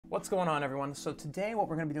What's going on, everyone? So today what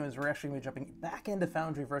we're going to be doing is we're actually going to be jumping back into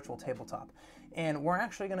Foundry Virtual Tabletop, and we're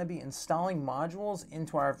actually going to be installing modules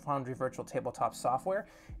into our Foundry Virtual Tabletop software.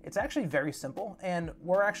 It's actually very simple, and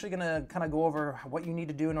we're actually going to kind of go over what you need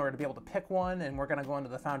to do in order to be able to pick one, and we're going to go into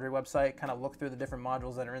the Foundry website, kind of look through the different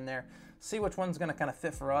modules that are in there, see which one's going to kind of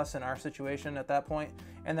fit for us in our situation at that point,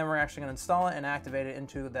 and then we're actually going to install it and activate it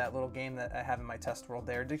into that little game that I have in my test world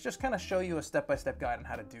there to just kind of show you a step-by-step guide on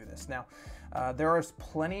how to do this. Now, there is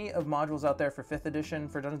plenty of modules out there for 5th edition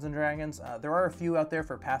for Dungeons & Dragons. There are a few out there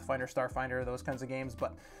for Pathfinder, Starfinder, those kinds of games,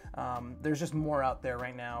 but there's just more out there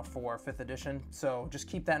right now for 5th edition, so just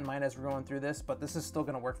keep that in mind as we're going through this, but this is still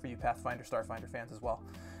going to work for you Pathfinder, Starfinder fans as well.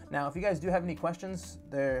 Now, if you guys do have any questions,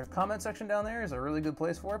 the comment section down there is a really good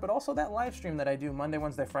place for it, but also that live stream that I do Monday,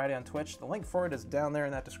 Wednesday, Friday on Twitch, the link for it is down there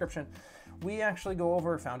in that description. We actually go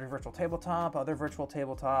over Foundry Virtual Tabletop, other virtual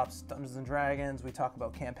tabletops, Dungeons & Dragons, we talk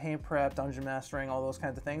about campaign prep, dungeon mastering, all those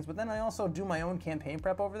kinds of things, but then I also do my own campaign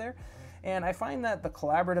prep over there, and I find that the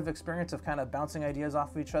collaborative experience of kind of bouncing ideas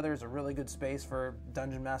off of each other is a really good space for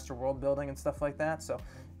dungeon master world building and stuff like that, so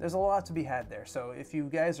there's a lot to be had there. So if you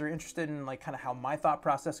guys are interested in like kind of how my thought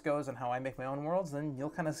process goes and how I make my own worlds, then you'll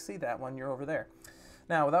kind of see that when you're over there.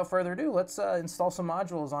 Now, without further ado, let's install some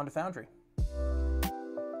modules onto Foundry.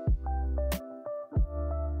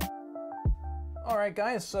 Alright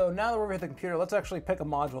guys, so now that we're over at the computer, let's actually pick a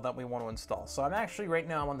module that we want to install. So I'm actually, right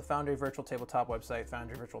now, I'm on the Foundry Virtual Tabletop website,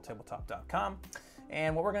 foundryvirtualtabletop.com.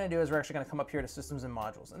 And what we're going to do is we're actually going to come up here to Systems and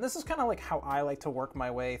Modules. And this is kind of like how I like to work my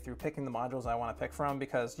way through picking the modules I want to pick from,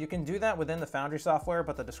 because you can do that within the Foundry software,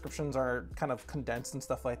 but the descriptions are kind of condensed and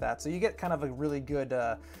stuff like that. So you get kind of a really good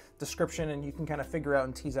description, and you can kind of figure out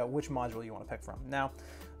and tease out which module you want to pick from. Now,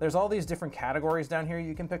 there's all these different categories down here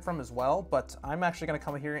you can pick from as well, but I'm actually going to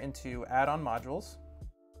come here into Add-on Modules,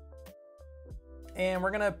 and we're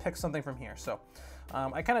going to pick something from here. So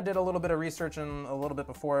I kind of did a little bit of research and a little bit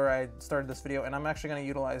before I started this video, and I'm actually going to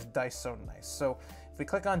utilize Dice So Nice. So if we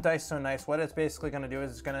click on Dice So Nice, what it's basically going to do is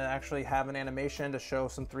it's going to actually have an animation to show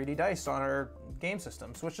some 3D dice on our game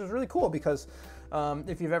systems, which is really cool because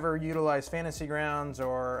if you've ever utilized Fantasy Grounds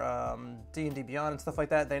or D&D Beyond and stuff like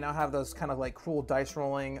that, they now have those kind of like cool dice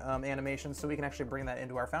rolling animations, so we can actually bring that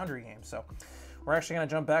into our Foundry game. So we're actually going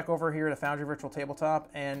to jump back over here to Foundry Virtual Tabletop,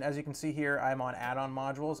 and as you can see here, I'm on Add-on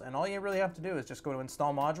Modules, and all you really have to do is just go to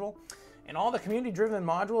Install Module, and all the community-driven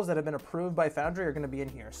modules that have been approved by Foundry are going to be in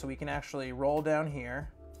here. So we can actually roll down here,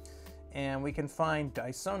 and we can find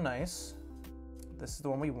Dice So Nice. This is the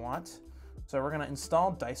one we want. So we're going to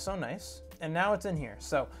install Dice So Nice, and now it's in here.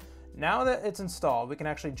 So now that it's installed, we can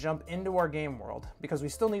actually jump into our game world, because we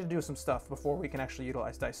still need to do some stuff before we can actually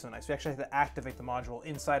utilize Dice So Nice. We actually have to activate the module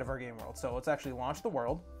inside of our game world. So let's actually launch the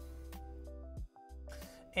world.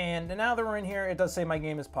 And now that we're in here, it does say my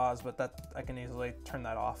game is paused, but that I can easily turn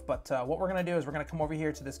that off. But what we're going to do is we're going to come over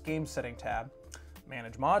here to this game setting tab,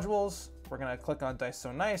 manage modules. We're going to click on Dice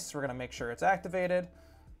So Nice. We're going to make sure it's activated.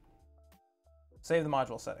 Save the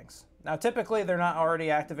module settings. Now, typically they're not already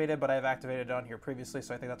activated, but I've activated it on here previously,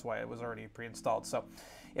 so I think that's why it was already pre-installed. So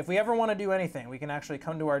if we ever want to do anything, we can actually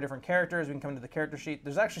come to our different characters, we can come to the character sheet.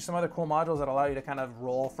 There's actually some other cool modules that allow you to kind of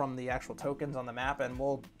roll from the actual tokens on the map, and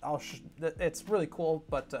it's really cool,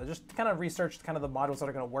 but just kind of research kind of the modules that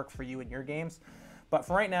are going to work for you in your games. But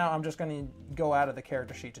for right now, I'm just going to go out of the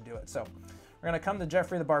character sheet to do it. So we're going to come to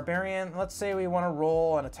Jeffrey the Barbarian. Let's say we want to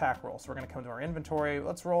roll an attack roll. So we're going to come to our inventory.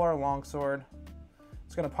 Let's roll our longsword.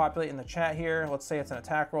 It's going to populate in the chat here. Let's say it's an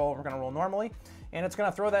attack roll. We're going to roll normally, and it's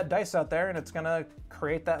going to throw that dice out there, and it's going to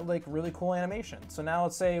create that like really cool animation. So now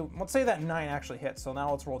let's say that 9 actually hits. So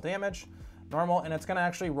now let's roll damage, normal, and it's going to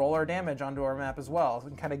actually roll our damage onto our map as well,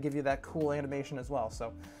 and kind of give you that cool animation as well.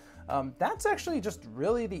 So that's actually just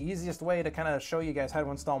really the easiest way to kind of show you guys how to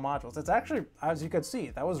install modules. It's actually, as you could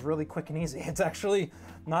see, that was really quick and easy. It's actually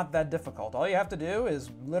not that difficult. All you have to do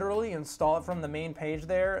is literally install it from the main page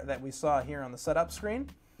there that we saw here on the setup screen.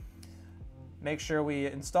 Make sure we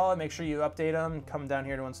install it, make sure you update them, come down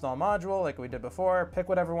here to install module like we did before, pick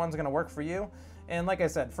whatever one's going to work for you. And like I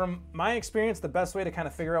said, from my experience, the best way to kind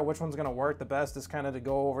of figure out which one's going to work the best is kind of to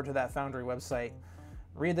go over to that Foundry website,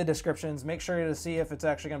 read the descriptions, make sure to see if it's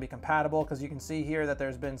actually going to be compatible, because you can see here that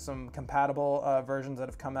there's been some compatible versions that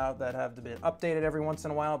have come out that have been updated every once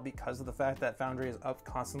in a while because of the fact that Foundry is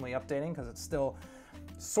constantly updating, because it's still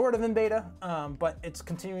sort of in beta, but it's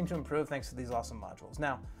continuing to improve thanks to these awesome modules.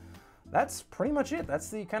 Now, that's pretty much it. That's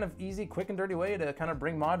the kind of easy, quick, and dirty way to kind of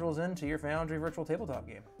bring modules into your Foundry Virtual Tabletop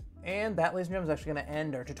game. And that, ladies and gentlemen, is actually going to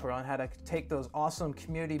end our tutorial on how to take those awesome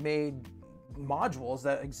community-made modules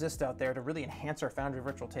that exist out there to really enhance our Foundry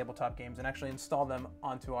Virtual Tabletop games and actually install them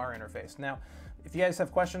onto our interface. Now, If you guys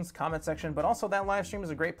have questions, comment section, but also that live stream is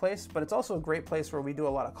a great place, but it's also a great place where we do a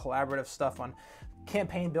lot of collaborative stuff on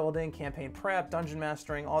campaign building, campaign prep, dungeon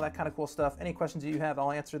mastering, all that kind of cool stuff. Any questions you have,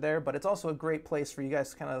 I'll answer there, but it's also a great place for you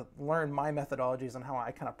guys to kind of learn my methodologies on how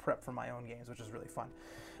I kind of prep for my own games, which is really fun.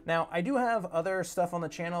 Now, I do have other stuff on the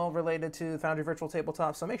channel related to Foundry Virtual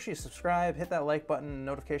Tabletop, so make sure you subscribe, hit that like button, and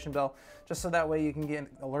notification bell, just so that way you can get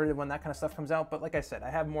alerted when that kind of stuff comes out. But like I said, I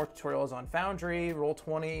have more tutorials on Foundry,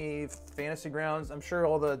 Roll20, Fantasy Grounds. I'm sure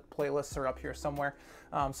all the playlists are up here somewhere,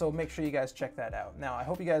 so make sure you guys check that out. Now, I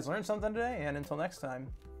hope you guys learned something today, and until next time,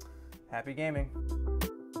 happy gaming.